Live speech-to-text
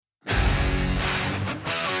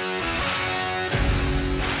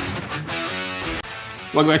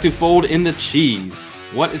Welcome back to Fold in the Cheese.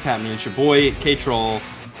 What is happening? It's your boy K-Troll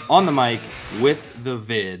on the mic with the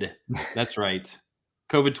vid. That's right.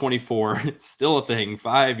 COVID-24, it's still a thing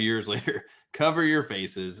 5 years later. Cover your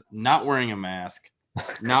faces, not wearing a mask,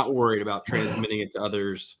 not worried about transmitting it to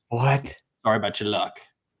others. What? Sorry about your luck.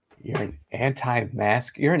 You're an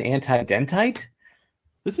anti-mask? You're an anti-dentite?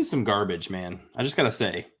 This is some garbage, man. I just gotta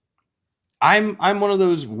say. I'm one of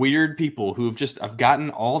those weird people who I've gotten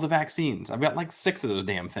all the vaccines. I've got like 6 of those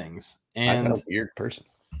damn things. And I'm a weird person.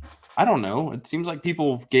 I don't know. It seems like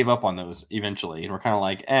people gave up on those eventually and we're kind of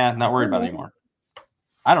like, not worried about it anymore.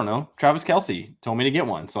 I don't know. Travis Kelce told me to get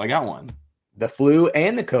one, so I got one. The flu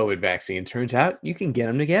and the COVID vaccine. Turns out you can get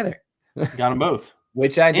them together. Got them both.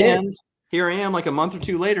 Which I did. And here I am like a month or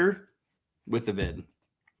two later with the vid.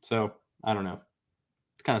 So I don't know.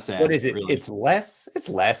 It's kind of sad. What is it? Really. It's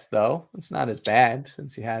less though. It's not as bad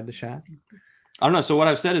since you had the shot. I don't know. So what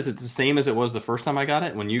I've said is it's the same as it was the first time I got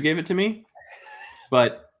it when you gave it to me.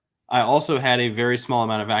 But I also had a very small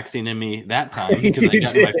amount of vaccine in me that time because I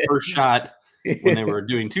got my first shot when they were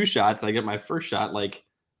doing 2 shots. I got my first shot like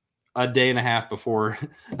a day and a half before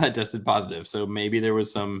I tested positive. So maybe there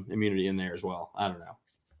was some immunity in there as well. I don't know.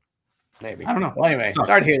 Maybe. I don't know. Well, anyway,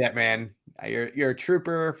 sorry to hear that, man. You're a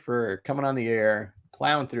trooper for coming on the air,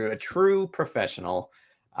 plowing through, a true professional.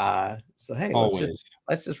 So hey,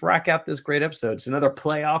 let's just rock out this great episode. It's another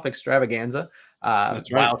playoff extravaganza.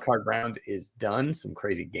 That's right. Wild card round is done. Some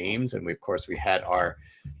crazy games, and we had our.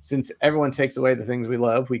 Since everyone takes away the things we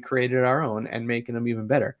love, we created our own and making them even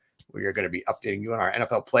better. We are going to be updating you on our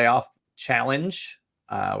NFL playoff challenge,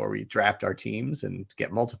 where we draft our teams and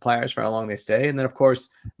get multipliers for how long they stay, and then of course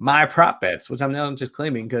my prop bets, which I'm now just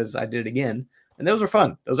claiming because I did it again, and those were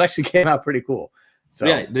fun. Those actually came out pretty cool. So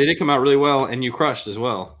yeah, they did come out really well, and you crushed as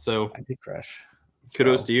well. So I did crush.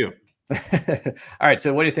 Kudos to you. All right.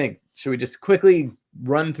 So what do you think? Should we just quickly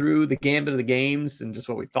run through the gambit of the games and just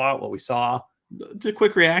what we thought, what we saw? To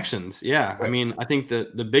quick reactions. Yeah. Right. I mean, I think the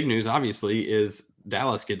big news obviously is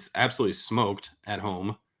Dallas gets absolutely smoked at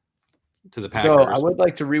home to the Packers. So I would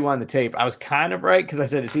like to rewind the tape. I was kind of right because I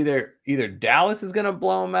said it's either Dallas is going to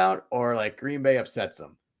blow them out or like Green Bay upsets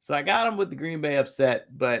them. So I got them with the Green Bay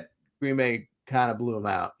upset, but Green Bay kind of blew them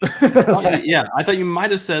out. Yeah, I thought you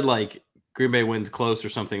might have said like Green Bay wins close or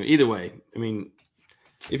something. Either way, I mean,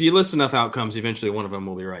 if you list enough outcomes, eventually one of them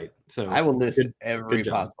will be right. So I will list every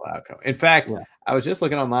possible outcome. In fact, I was just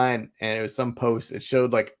looking online and it was some post. It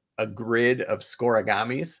showed like a grid of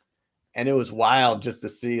scorigamis, and it was wild just to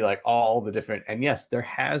see like all the different. And yes, there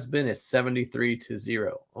has been a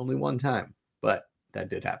 73-0 only one time, but that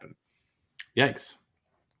did happen. Yikes.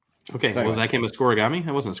 Okay, so was that game a scorigami?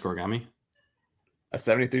 That wasn't a scorigami. A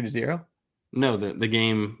 73-0? No, the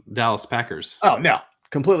game Dallas Packers. Oh no,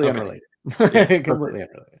 completely unrelated. Yeah, completely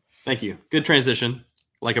unrelated. Thank you. Good transition,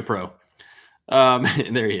 like a pro.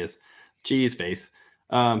 There he is, cheese face.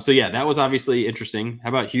 So yeah, that was obviously interesting. How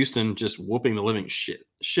about Houston just whooping the living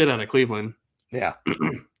shit out of Cleveland? Yeah,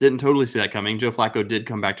 didn't totally see that coming. Joe Flacco did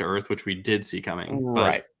come back to earth, which we did see coming.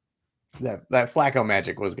 Right. That Flacco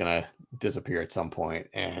magic was gonna disappear at some point,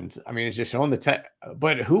 and I mean it's just showing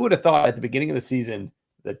but who would have thought at the beginning of the season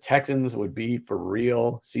the Texans would be for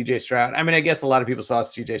real? CJ Stroud. I mean, I guess a lot of people saw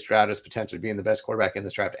CJ Stroud as potentially being the best quarterback in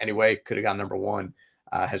this draft anyway. Could have gone number 1.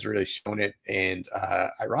 Has really shown it, and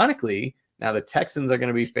ironically, now the Texans are going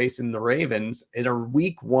to be facing the Ravens in a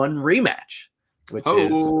Week 1 rematch, which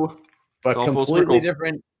is a completely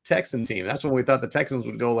different Texan team. That's when we thought the Texans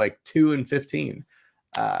would go like 2-15.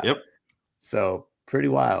 Yep. So pretty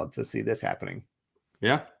wild to see this happening.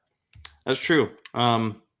 Yeah, that's true.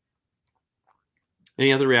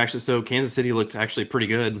 Any other reactions? So Kansas City looked actually pretty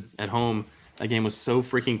good at home. That game was so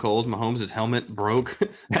freaking cold. Mahomes' helmet broke.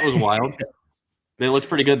 That was wild. They looked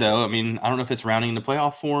pretty good, though. I mean, I don't know if it's rounding into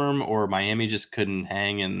playoff form or Miami just couldn't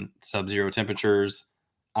hang in sub-zero temperatures.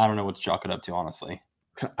 I don't know what to chalk it up to, honestly.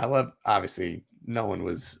 Obviously, no one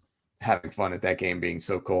was having fun at that game being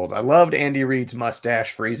so cold. I loved Andy Reid's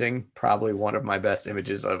mustache freezing. Probably one of my best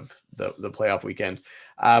images of the playoff weekend.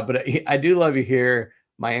 But I do love you here.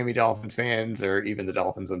 Miami Dolphins fans or even the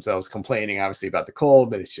Dolphins themselves complaining obviously about the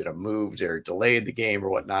cold, but they should have moved or delayed the game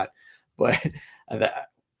or whatnot. But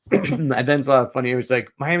I then saw a funny, it was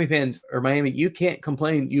like Miami fans or Miami, you can't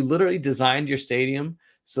complain. You literally designed your stadium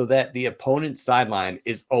so that the opponent's sideline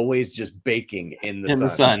is always just baking in the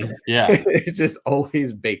sun. Yeah. It's just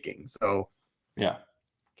always baking. So yeah.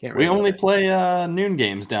 We only play noon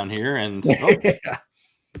games down here and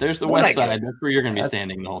there's the west side. Games. That's where you're going to be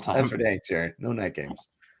standing the whole time. That's for dang sure. No night games.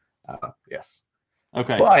 Yes.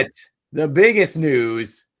 Okay. But the biggest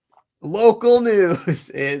news, local news,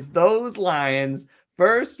 is those Lions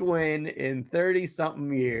first win in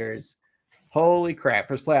 30-something years. Holy crap.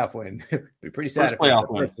 First playoff win. Be pretty sad First if it was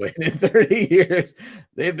playoff the first win in 30 years.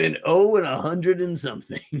 They've been 0 and 100 and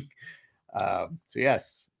something. So,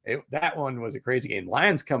 yes, that one was a crazy game.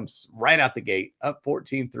 Lions comes right out the gate, up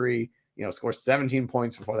 14-3, scores 17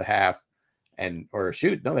 points before the half. They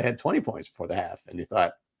had 20 points before the half. And you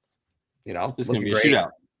thought, this is going to be great. a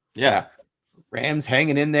shootout. Yeah. Rams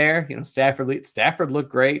hanging in there. Stafford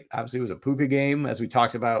looked great. Obviously, it was a Puka game, as we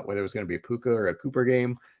talked about, whether it was going to be a Puka or a Cooper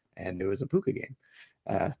game. And it was a Puka game.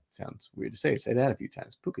 Sounds weird to say. Say that a few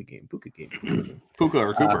times. Puka game. Puka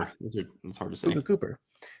or Cooper. It's hard to say. Puka Cooper.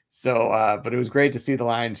 So, but it was great to see the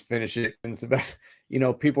Lions finish it. And it's the best.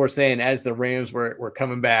 People were saying as the Rams were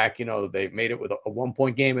coming back, they made it with a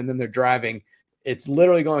 1-point game, and then they're driving. It's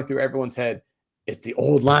literally going through everyone's head. It's the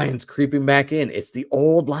old Lions creeping back in.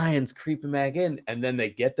 And then they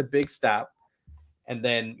get the big stop. And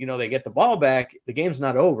then, they get the ball back. The game's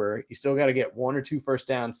not over. You still got to get 1 or 2 first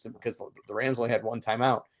downs because the Rams only had 1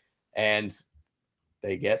 timeout. And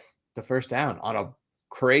they get the first down on a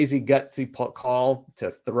crazy gutsy call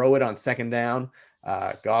to throw it on second down.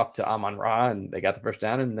 Goff to Amon-Ra, and they got the first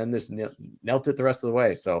down, and then just knelt it the rest of the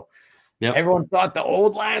way. So everyone thought the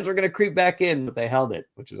old Lions were going to creep back in, but they held it,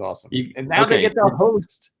 which was awesome. And now they get to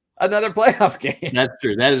host another playoff game. That's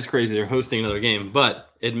true. That is crazy. They're hosting another game. But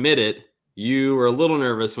admit it, you were a little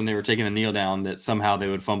nervous when they were taking the kneel down that somehow they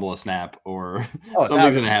would fumble a snap or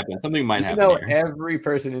something's going to happen. Something might happen. Every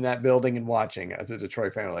person in that building and watching as a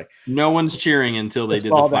Detroit fan are like, no one's cheering until they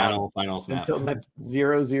did the final snap. Until that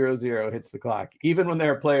 0-0-0 hits the clock. Even when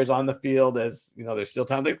there are players on the field, as there's still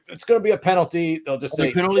time. It's going to be a penalty. They'll just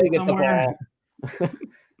say penalty get the ball.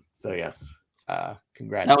 So yes,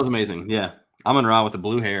 congrats. That was amazing. Yeah, Amon-Ra with the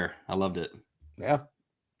blue hair. I loved it. Yeah,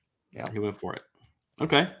 he went for it.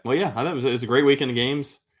 Okay. Well, yeah, I thought it was a great weekend of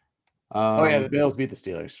games. The Bills beat the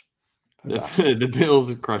Steelers. The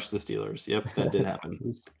Bills crushed the Steelers. Yep, that did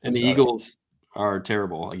happen. And the Eagles are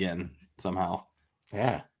terrible again somehow.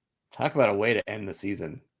 Yeah. Talk about a way to end the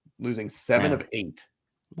season. Losing 7 of 8.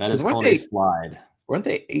 That is called a slide. Weren't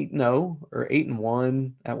they 8-0 or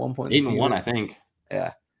 8-1 at one point? 8-1, I think.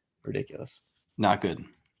 Yeah. Ridiculous. Not good.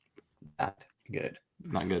 Not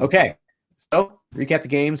good. Okay. So recap the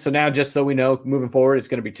game. So now, just so we know, moving forward, it's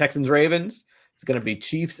going to be Texans Ravens. It's going to be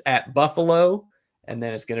Chiefs at Buffalo, and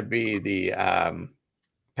then it's going to be the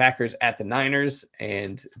Packers at the Niners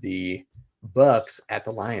and the Bucks at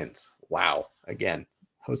the Lions. Wow! Again,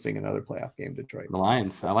 hosting another playoff game, Detroit. The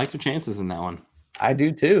Lions. I like their chances in that one. I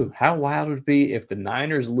do too. How wild would it be if the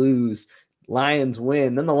Niners lose, Lions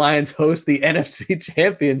win, then the Lions host the NFC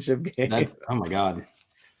Championship game? Oh my God.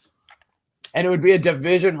 And it would be a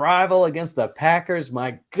division rival against the Packers.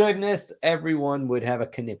 My goodness, everyone would have a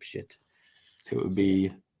conniption. That would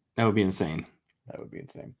be insane. That would be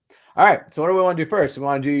insane. All right. So what do we want to do first? We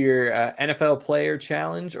want to do your NFL player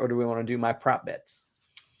challenge, or do we want to do my prop bets?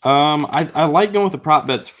 I like going with the prop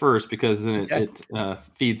bets first because then it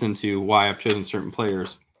feeds into why I've chosen certain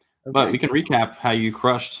players. Okay. But we can recap how you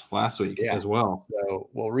crushed last week as well. So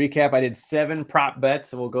we'll recap. I did 7 prop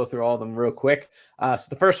bets, and we'll go through all of them real quick. So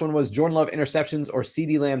the first one was Jordan Love interceptions or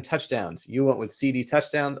CeeDee Lamb touchdowns. You went with CeeDee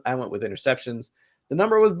touchdowns. I went with interceptions. The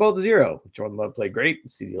number was both 0. Jordan Love played great.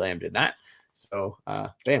 CeeDee Lamb did not. So,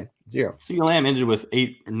 bam, 0. CeeDee Lamb ended with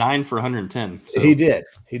 9 for 110. So he did.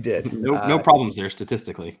 No problems there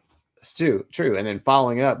statistically. It's true. And then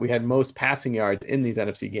following up, we had most passing yards in these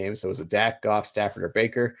NFC games. So it was a Dak, Goff, Stafford, or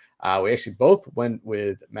Baker. We actually both went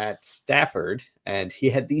with Matt Stafford, and he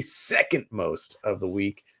had the second most of the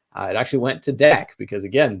week. It actually went to Dak because,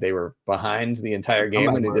 again, they were behind the entire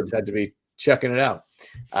game, and he just had to be chucking it out.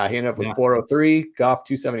 He ended up with 403, Goff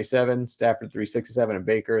 277, Stafford 367, and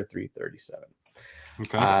Baker 337.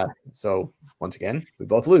 Okay. So once again, we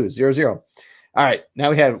both lose 0-0. All right. Now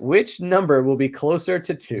we have which number will be closer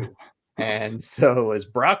to 2. And so it was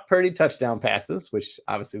Brock Purdy touchdown passes, which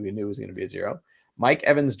obviously we knew was going to be a 0. Mike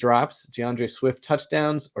Evans drops, DeAndre Swift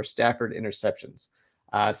touchdowns, or Stafford interceptions.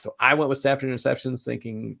 So I went with Stafford interceptions,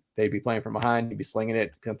 thinking they'd be playing from behind. He'd be slinging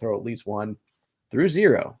it, going to throw at least 1 through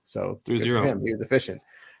 0. So through 0. He was efficient.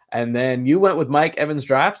 And then you went with Mike Evans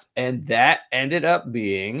drops, and that ended up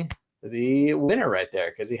being the winner right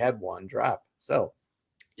there because he had 1 drop. So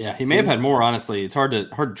yeah, he may have had more. Honestly, it's hard to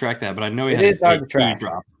track that, but I know he had hard to track.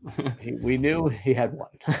 Drop. We knew he had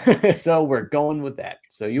 1, so we're going with that.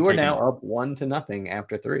 So you are now up 1-0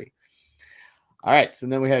 after 3. All right. So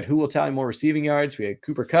then we had who will tally more receiving yards. We had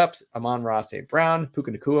Cooper Kupp, Amon-Ra St. Brown,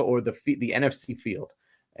 Puka Nacua, or the NFC field.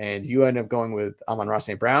 And you ended up going with Amon-Ra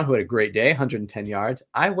St. Brown, who had a great day, 110 yards.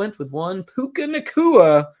 I went with Puka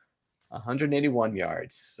Nacua, 181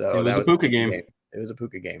 yards. So it was a Puka game. It was a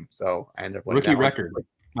Puka game. So I ended up winning Rookie that one. record,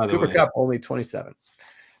 by the Cooper way. Cup only 27.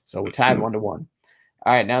 So we tied 1-1.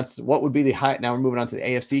 All right, now what would be the high? Now we're moving on to the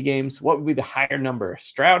AFC games. What would be the higher number?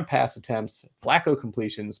 Stroud pass attempts, Flacco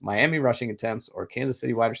completions, Miami rushing attempts, or Kansas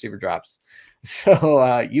City wide receiver drops?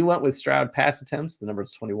 So you went with Stroud pass attempts. The number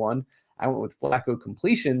is 21. I went with Flacco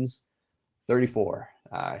completions, 34.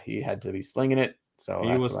 He had to be slinging it. So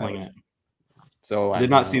He was slinging it. So did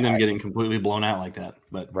not see them getting completely blown out like that,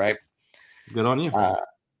 but right. Good on you.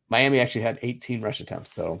 Miami actually had 18 rush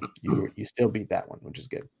attempts, so you still beat that one, which is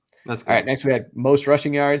good. That's good. All right, next we had most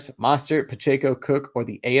rushing yards, Mostert, Pacheco, Cook, or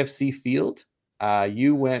the AFC field.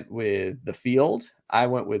 You went with the field. I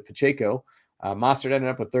went with Pacheco. Mostert ended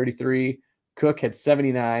up with 33. Cook had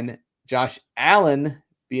 79. Josh Allen,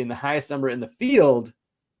 being the highest number in the field,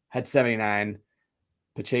 had 79.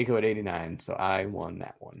 Pacheco at 89. So I won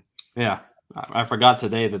that one. Yeah. I forgot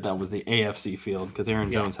today that was the AFC field because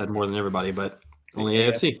Aaron Jones had more than everybody, but only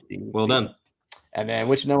AFC. Well done. And then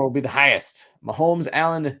which number will be the highest? Mahomes,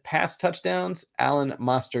 Allen pass touchdowns, Allen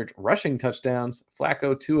Mostert rushing touchdowns,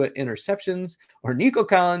 Flacco Tua interceptions, or Nico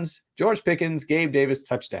Collins, George Pickens, Gabe Davis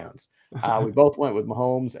touchdowns. We both went with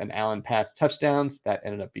Mahomes and Allen pass touchdowns. That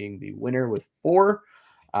ended up being the winner with 4.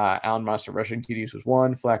 Allen Mostert rushing TDs was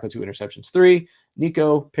 1, Flacco 2 interceptions 3,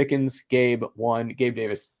 Nico Pickens, Gabe 1. Gabe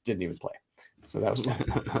Davis didn't even play. So that was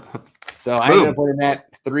fun. So I ended up winning that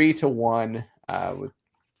 3-1.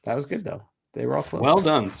 That was good though. They were all close. Well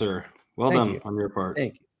done, sir. Well done on your part.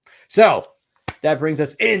 Thank you. So that brings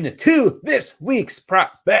us into this week's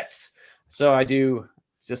prop bets. So I do,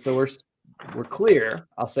 just so we're clear,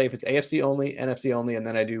 I'll say if it's AFC only, NFC only, and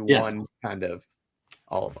then I do one kind of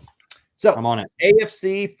all of them. So I'm on it.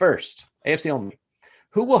 AFC first. AFC only.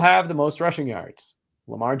 Who will have the most rushing yards?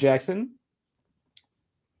 Lamar Jackson,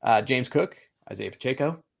 James Cook, Isaiah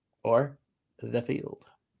Pacheco, or the field?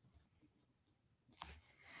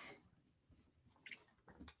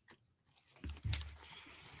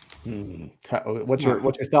 What's your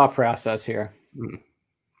thought process here?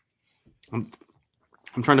 I'm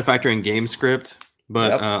trying to factor in game script,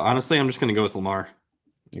 but honestly, I'm just going to go with Lamar.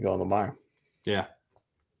 You go with Lamar? Yeah.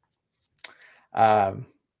 I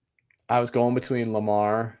was going between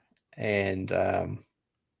Lamar and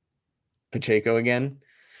Pacheco again,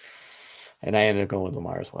 and I ended up going with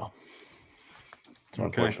Lamar as well. So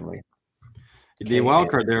unfortunately, the wild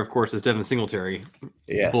card there, of course, is Devin Singletary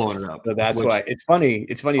blowing it up. So that's why it's funny.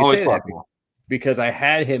 It's funny you say that because I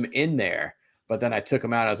had him in there, but then I took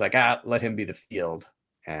him out. I was like, let him be the field.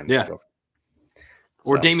 And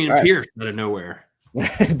or Dameon Pierce out of nowhere.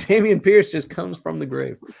 Dameon Pierce just comes from the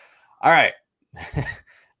grave. All right.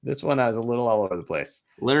 This one I was a little all over the place.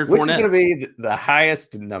 Leonard Which Fournette. is going to be the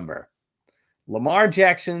highest number? Lamar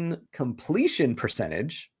Jackson completion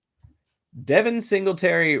percentage, Devin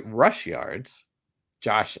Singletary rush yards,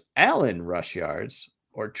 Josh Allen rush yards,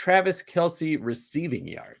 or Travis Kelce receiving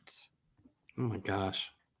yards? Oh my gosh.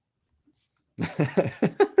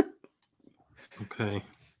 Okay.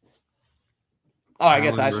 Oh, I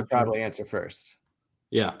guess I should probably answer first.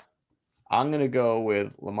 Yeah. I'm going to go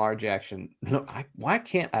with Lamar Jackson. No, why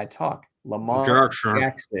can't I talk? Lamar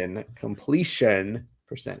Jackson completion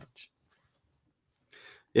percentage.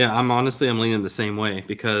 Yeah, I'm leaning the same way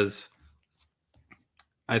because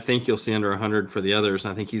I think you'll see under 100 for the others.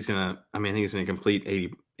 I think he's going to complete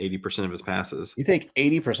 80% of his passes. You think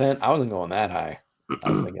 80%? I wasn't going that high. I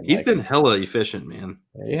was thinking he's been hella efficient, man.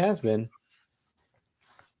 He has been.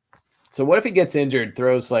 So what if he gets injured,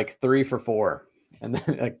 throws like 3 for 4, and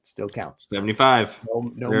then still counts? 75.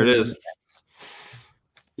 No there it is. Counts.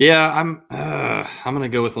 Yeah, I'm going to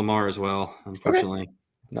go with Lamar as well, unfortunately. Okay.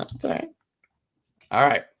 No, it's all right. All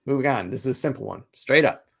right, moving on. This is a simple one. Straight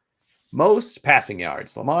up. Most passing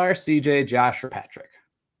yards. Lamar, CJ, Josh, or Patrick?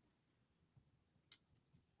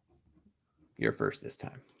 You're first this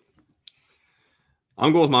time.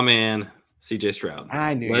 I'm going with my man, CJ Stroud.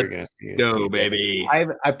 I knew you were going to see it. Go, CJ. Baby.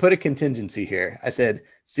 I put a contingency here. I said,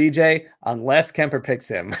 CJ, unless Kemper picks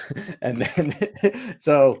him. And then,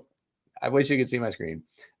 so I wish you could see my screen.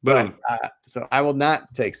 But so I will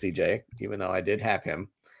not take CJ, even though I did have him.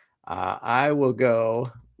 I will go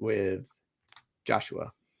with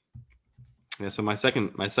Joshua. Yeah, so my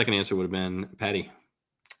second answer would have been Patty.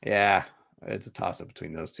 Yeah, it's a toss-up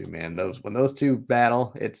between those two, man. When those two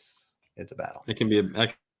battle, it's a battle. It can be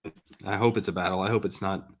I hope it's a battle. I hope it's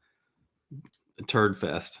not a turd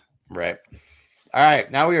fest. Right. All right.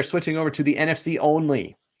 Now we are switching over to the NFC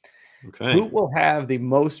only. Okay. Who will have the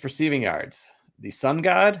most receiving yards? The Sun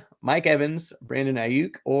God, Mike Evans, Brandon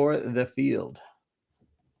Ayuk, or the field?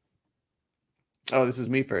 Oh, this is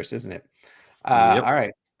me first, isn't it? Yep. All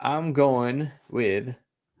right. I'm going with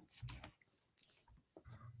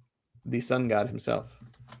the sun god himself.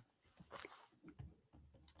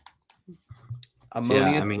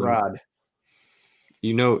 Ammonious Rod.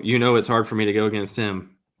 You know it's hard for me to go against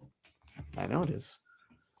him. I know it is.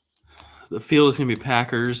 The field is going to be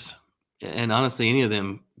Packers, and honestly, any of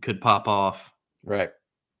them could pop off. Right.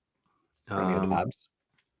 Dobbs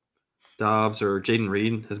or Jaden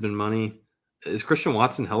Reed has been money. Is Christian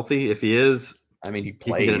Watson healthy? If he is, he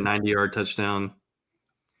can get a 90-yard touchdown.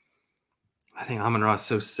 I think Amon-Ra is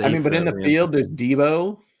so safe. But in the field, there's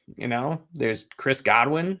Debo. There's Chris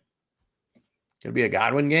Godwin. It'll be a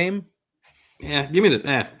Godwin game. Yeah, give me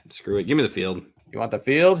the screw it. Give me the field. You want the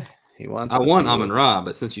field? I want Amon-Ra,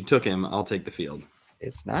 but since you took him, I'll take the field.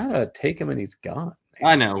 It's not a take him and he's gone.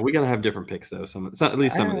 Man. I know. We got to have different picks, though. At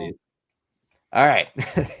least some of these. All right.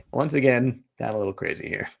 Once again, got a little crazy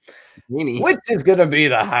here. Meanie. Which is going to be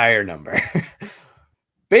the higher number?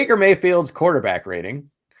 Baker Mayfield's quarterback rating.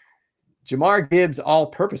 Jahmyr Gibbs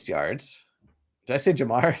all-purpose yards. Did I say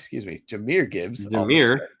Jamar? Excuse me. Jahmyr Gibbs.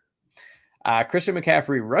 Jahmyr. Christian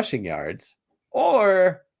McCaffrey rushing yards.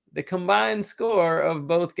 Or the combined score of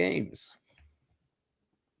both games.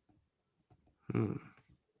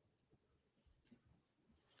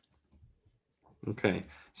 Okay.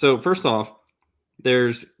 So first off,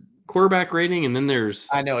 there's quarterback rating, and then there's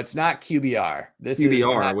I know it's not QBR. This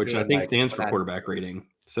QBR, which I think stands for quarterback rating.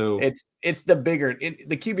 So it's the bigger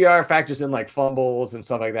the QBR factors in like fumbles and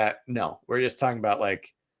stuff like that. No, we're just talking about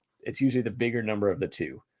like it's usually the bigger number of the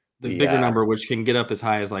two. The bigger number, which can get up as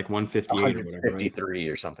high as like 158 or whatever. 153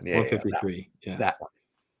 or something. Yeah, 153. Yeah. That one.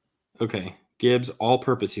 Okay. Gibbs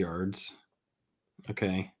all-purpose yards.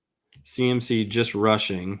 Okay. CMC just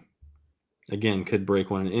rushing. Again, could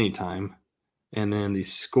break one at any time. And then the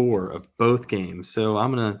score of both games. So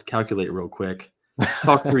I'm going to calculate real quick.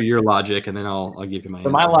 Talk through your logic, and then I'll give you my answer.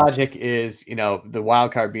 My logic is, the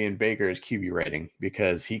wild card being Baker's QB rating,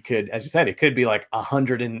 because he could, as you said, it could be like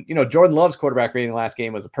 100 and, Jordan Love's quarterback rating last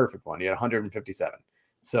game was a perfect one. He had 157.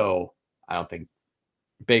 So I don't think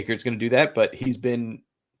Baker's going to do that, but he's been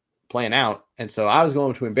playing out. And so I was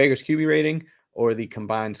going between Baker's QB rating or the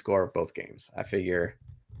combined score of both games. I think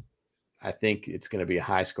it's going to be a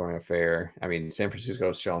high-scoring affair. San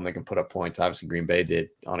Francisco's shown they can put up points. Obviously, Green Bay did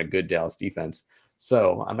on a good Dallas defense.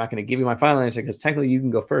 So I'm not going to give you my final answer because technically you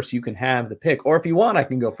can go first. You can have the pick, or if you want, I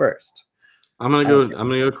can go first. I'm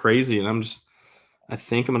gonna go crazy, and I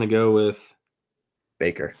think I'm gonna go with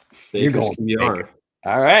Baker. You're going QBR.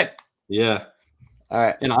 All right. Yeah. All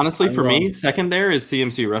right. And honestly, for me, second there is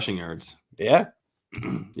CMC rushing yards. Yeah.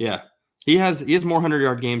 Yeah. He has more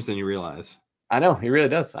 100-yard games than you realize. I know he really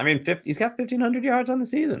does. He's got 1,500 yards on the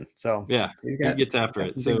season. So yeah, he gets after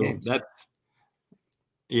it. So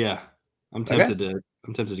I'm tempted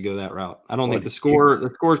to go that route. I don't think the score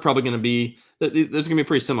is probably going to be there's going to be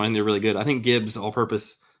pretty similar, and they're really good. I think Gibbs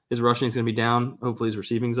all-purpose, his rushing is going to be down. Hopefully his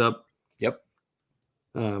receiving's up. Yep.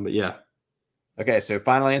 But yeah. Okay, so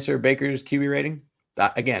final answer: Baker's QB rating.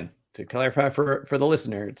 Again, to clarify for the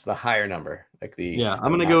listener, it's the higher number. I'm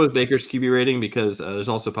going to go with Baker's QB rating because there's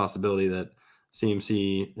also a possibility that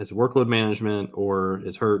CMC is workload management or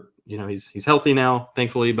is hurt. He's healthy now,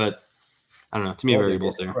 thankfully, but I don't know. Too many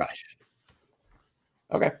variables there.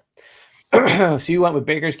 Okay. So you went with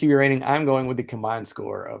Baker's QB rating. I'm going with the combined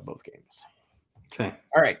score of both games. Okay.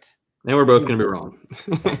 All right. And we're both going to be wrong.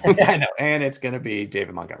 I know. And it's going to be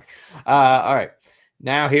David Montgomery. All right.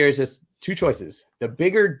 Now here's just two choices. The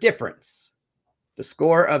bigger difference, the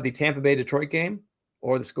score of the Tampa Bay Detroit game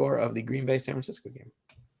or the score of the Green Bay San Francisco game.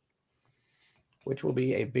 Which will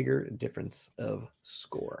be a bigger difference of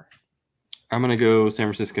score? I'm going to go San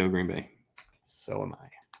Francisco, Green Bay. So am I.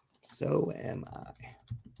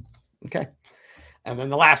 Okay. And then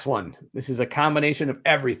the last one. This is a combination of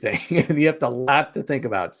everything. And you have a lot to think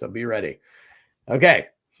about, so be ready. Okay.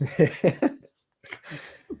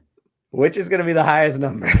 Which is going to be the highest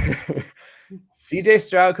number? CJ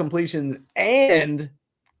Stroud completions and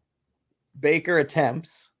Baker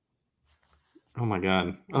attempts. Oh, my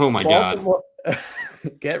God. God.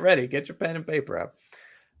 Get ready. Get your pen and paper up.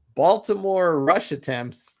 Baltimore rush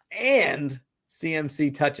attempts and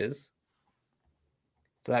CMC touches.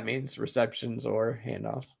 So that means receptions or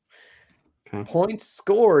handoffs. Okay. Points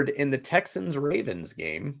scored in the Texans-Ravens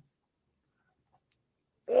game.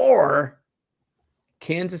 Or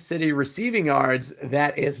Kansas City receiving yards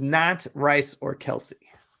that is not Rice or Kelsey.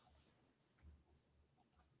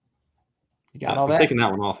 You got all that? I'm taking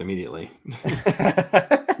that one off immediately.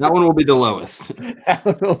 That one will be the lowest. That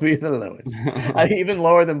one will be the lowest. Even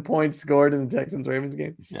lower than points scored in the Texans-Ravens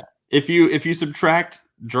game. Yeah. If you subtract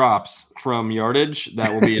drops from yardage,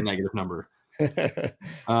 that will be a negative number.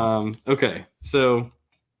 Okay. So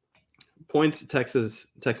Points,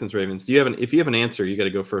 Texans, Ravens. Do you have if you have an answer, you got to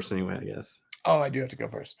go first anyway, I guess. Oh, I do have to go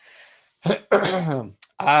first. I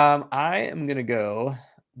am gonna go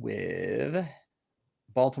with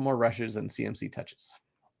Baltimore rushes and CMC touches.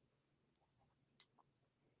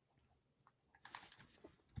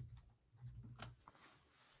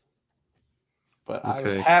 But I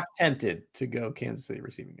was half tempted to go Kansas City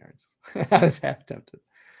receiving yards. I was half tempted.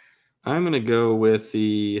 I'm gonna go with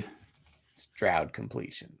the Stroud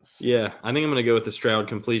completions. Yeah, I think I'm gonna go with the Stroud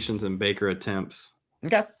completions and Baker attempts.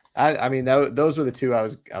 Okay. I mean, those were the two I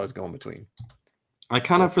was going between. I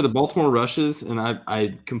kind of for the Baltimore rushes, and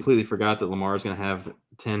I completely forgot that Lamar is going to have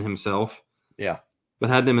 10 himself. Yeah, but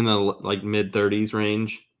had them in the like mid 30s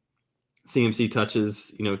range. CMC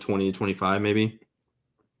touches, 20 to 25 maybe.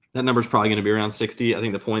 That number is probably going to be around 60. I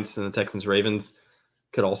think the points in the Texans Ravens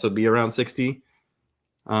could also be around 60.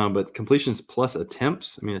 But completions plus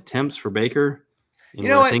attempts. I mean, attempts for Baker.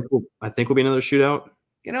 And I think will be another shootout.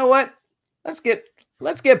 You know what? Let's get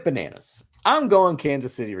bananas. I'm going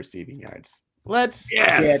Kansas City receiving yards. Let's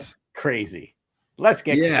get crazy. Let's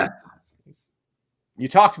get crazy. You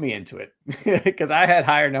talked me into it because I had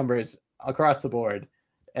higher numbers across the board.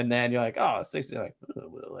 And then you're like, oh, 60. You're like, oh,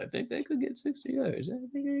 well, I think they could get 60 yards. I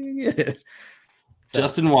think they can get it. So,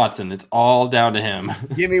 Justin Watson, it's all down to him.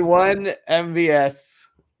 Give me one MVS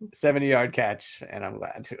 70-yard catch, and I'm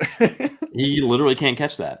glad to. He literally can't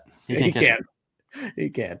catch that. He can't. He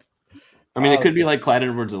can't. I mean, it could be like Clyde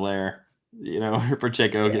Edwards-Helaire.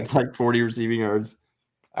 Pacheco gets like 40 receiving yards.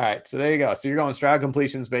 All right, so there you go. So you're going Stroud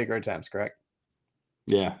completions, Baker attempts, correct?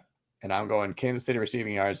 Yeah. And I'm going Kansas City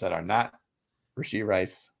receiving yards that are not Rashee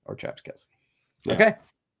Rice or Travis Kelce. Yeah. Okay,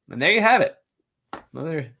 and there you have it.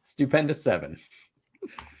 Another stupendous 7.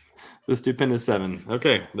 The stupendous 7.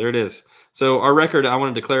 Okay, there it is. So our record, I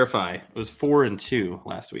wanted to clarify, was 4-2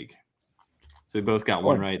 last week. So we both got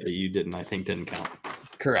one right that you didn't count.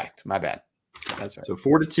 Correct. My bad. That's right. So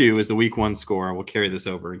 4-2 is the week 1 score. We'll carry this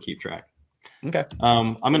over and keep track. Okay.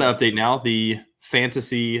 I'm going to update now the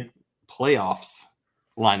fantasy playoffs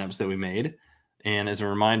lineups that we made. And as a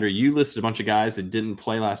reminder, you listed a bunch of guys that didn't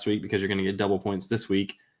play last week because you're going to get double points this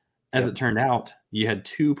week. As it turned out, you had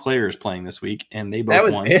 2 players playing this week, and they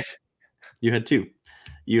both won. It. You had 2.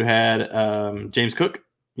 You had James Cook.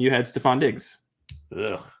 You had Stephon Diggs.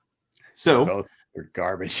 Ugh. So both were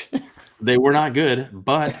garbage. They were not good,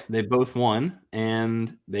 but they both won,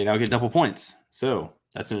 and they now get double points. So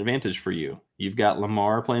that's an advantage for you. You've got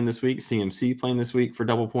Lamar playing this week, CMC playing this week for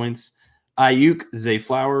double points, Ayuk, Zay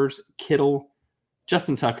Flowers, Kittle,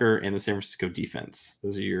 Justin Tucker, and the San Francisco defense.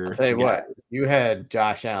 Those are your. I'll tell you what, you had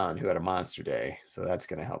Josh Allen who had a monster day, so that's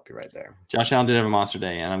going to help you right there. Josh Allen did have a monster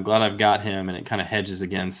day, and I'm glad I've got him, and it kind of hedges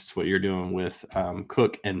against what you're doing with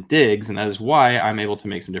Cook and Diggs, and that is why I'm able to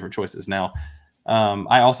make some different choices. Now,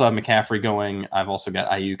 I also have McCaffrey going. I've also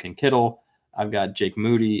got Ayuk and Kittle. I've got Jake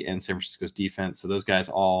Moody and San Francisco's defense, so those guys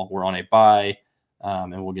all were on a bye,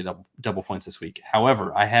 and we'll get double points this week.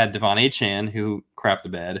 However, I had Devon Achane, who crapped the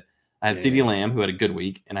bed. I had CeeDee Lamb, who had a good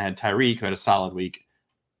week, and I had Tyreek, who had a solid week.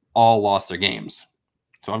 All lost their games.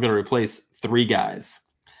 So I'm going to replace 3 guys.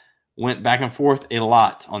 Went back and forth a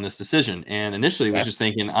lot on this decision. And initially was just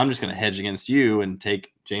thinking, I'm just going to hedge against you and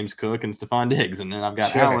take James Cook and Stephon Diggs. And then I've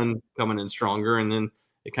got Allen coming in stronger, and then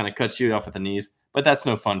it kind of cuts you off at the knees. But that's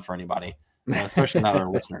no fun for anybody, especially not our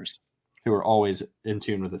listeners who are always in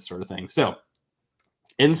tune with this sort of thing. So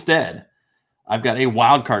instead, I've got a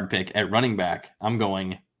wild card pick at running back. I'm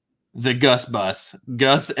going the Gus Bus,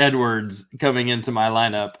 Gus Edwards coming into my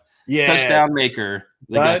lineup. Touchdown maker,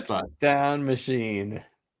 the Gus Bus. Touchdown machine.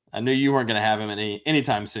 I knew you weren't going to have him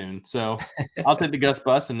anytime soon. So I'll take the Gus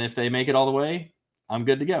Bus, and if they make it all the way, I'm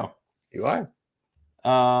good to go. You are.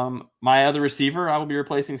 My other receiver, I will be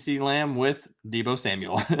replacing CeeDee Lamb with Deebo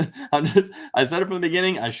Samuel. I said it from the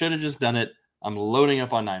beginning. I should have just done it. I'm loading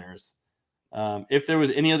up on Niners. If there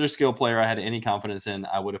was any other skill player I had any confidence in,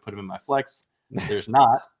 I would have put him in my flex. There's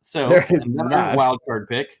not. So another wild card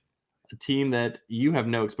pick, a team that you have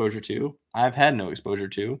no exposure to. I've had no exposure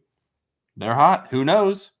to. They're hot. Who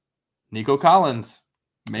knows? Nico Collins.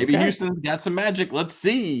 Maybe Houston's got some magic. Let's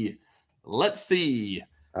see.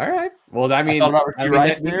 All right. Well, I mean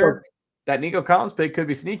that Nico Collins pick could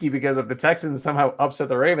be sneaky because if the Texans somehow upset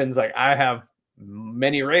the Ravens, like I have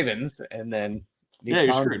many Ravens, and then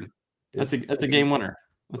you're screwed. That's a game winner.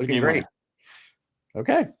 That's a game winner.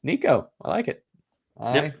 Okay, Nico, I like it.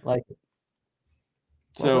 I like it.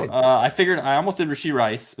 So I figured I almost did Rashee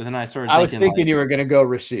Rice, but then I started. I was thinking you were going to go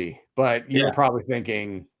Rashee, but you were probably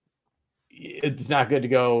thinking it's not good to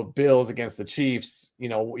go Bills against the Chiefs.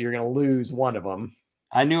 You're going to lose one of them.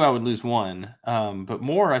 I knew I would lose one. But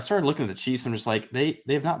more, I started looking at the Chiefs. I'm just like, they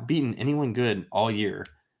have not beaten anyone good all year.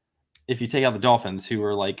 If you take out the Dolphins, who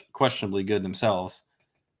are like questionably good themselves,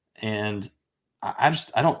 and I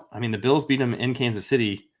mean, the Bills beat them in Kansas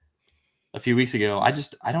City a few weeks ago. I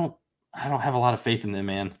don't have a lot of faith in them,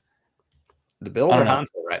 man. The Bills are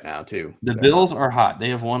Hansel right now too. The Bills are hot. They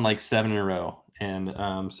have won like 7 in a row,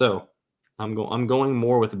 and so I'm going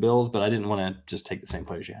more with the Bills, but I didn't want to just take the same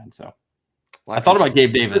players you had. So I thought about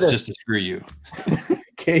Gabe Davis just to screw you.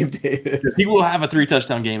 Gabe Davis. He will have a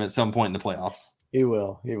 3-touchdown game at some point in the playoffs. He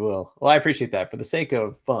will. He will. Well, I appreciate that. For the sake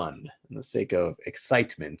of fun and the sake of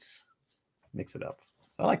excitement, mix it up.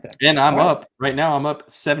 So I like that. And I'm up right now. I'm up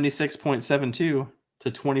 76.72 to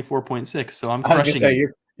 24.6. So I'm crushing. I was gonna say,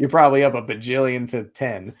 you're probably up a bajillion to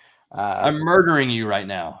 10. I'm murdering you right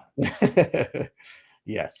now.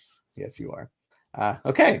 Yes, you are.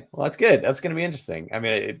 Okay, well, that's good. That's going to be interesting. I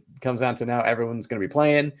mean, it comes down to now everyone's going to be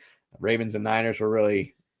playing. Ravens and Niners were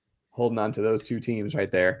really holding on to those two teams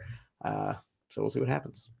right there. So we'll see what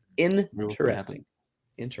happens. Interesting.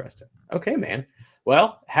 Okay, man.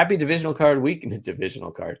 Well, happy divisional card.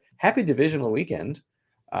 Happy divisional weekend.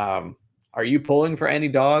 Are you pulling for any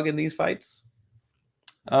dog in these fights?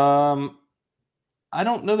 I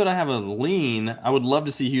don't know that I have a lean. I would love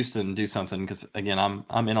to see Houston do something because again,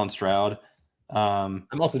 I'm in on Stroud. I'm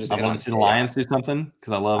also just I want to see the Lions do something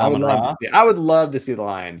because I love. I would love to see the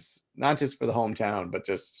Lions, not just for the hometown, but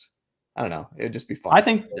just I don't know. It would just be fun. I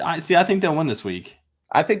think they'll win this week.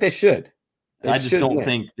 I think they should. I just don't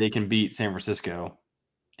think they can beat San Francisco.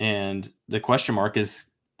 And the question mark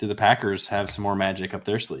is, do the Packers have some more magic up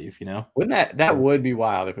their sleeve? You know, wouldn't that would be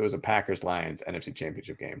wild if it was a Packers Lions NFC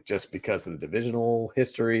Championship game, just because of the divisional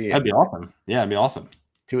history. That'd be awesome. Yeah, it'd be awesome.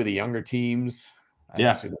 Two of the younger teams. I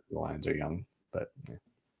assume the Lions are young, but yeah.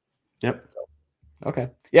 Yep. Okay.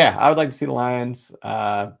 Yeah, I would like to see the Lions.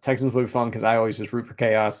 Texans would be fun because I always just root for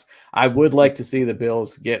chaos. I would like to see the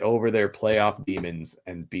Bills get over their playoff demons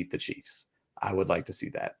and beat the Chiefs. I would like to see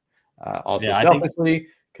that. Also, selfishly,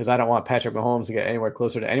 because I don't want Patrick Mahomes to get anywhere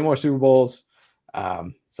closer to any more Super Bowls.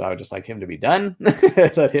 So I would just like him to be done.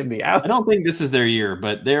 Let him be out. I don't think this is their year,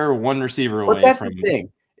 but they're one receiver away from the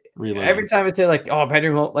thing. Every time I say like, oh,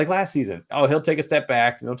 Patrick Mahomes, like last season, oh, he'll take a step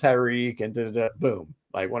back, no Tyreek, and boom,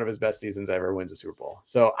 like one of his best seasons ever, wins a Super Bowl.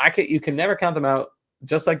 So you can never count them out,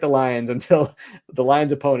 just like the Lions, until the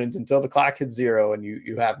Lions opponents, until the clock hits 0 and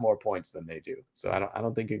you have more points than they do. So I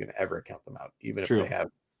don't think you can ever count them out, even if they have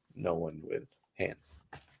no one with hands.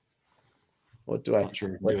 What do I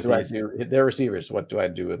do? They're receivers. What do I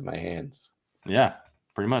do with my hands? Yeah,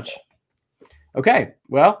 pretty much. Okay,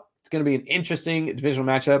 well, it's going to be an interesting divisional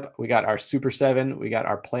matchup. We got our Super 7. We got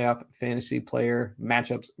our playoff fantasy player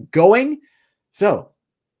matchups going. So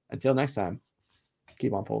until next time,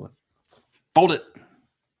 keep on folding. Fold it.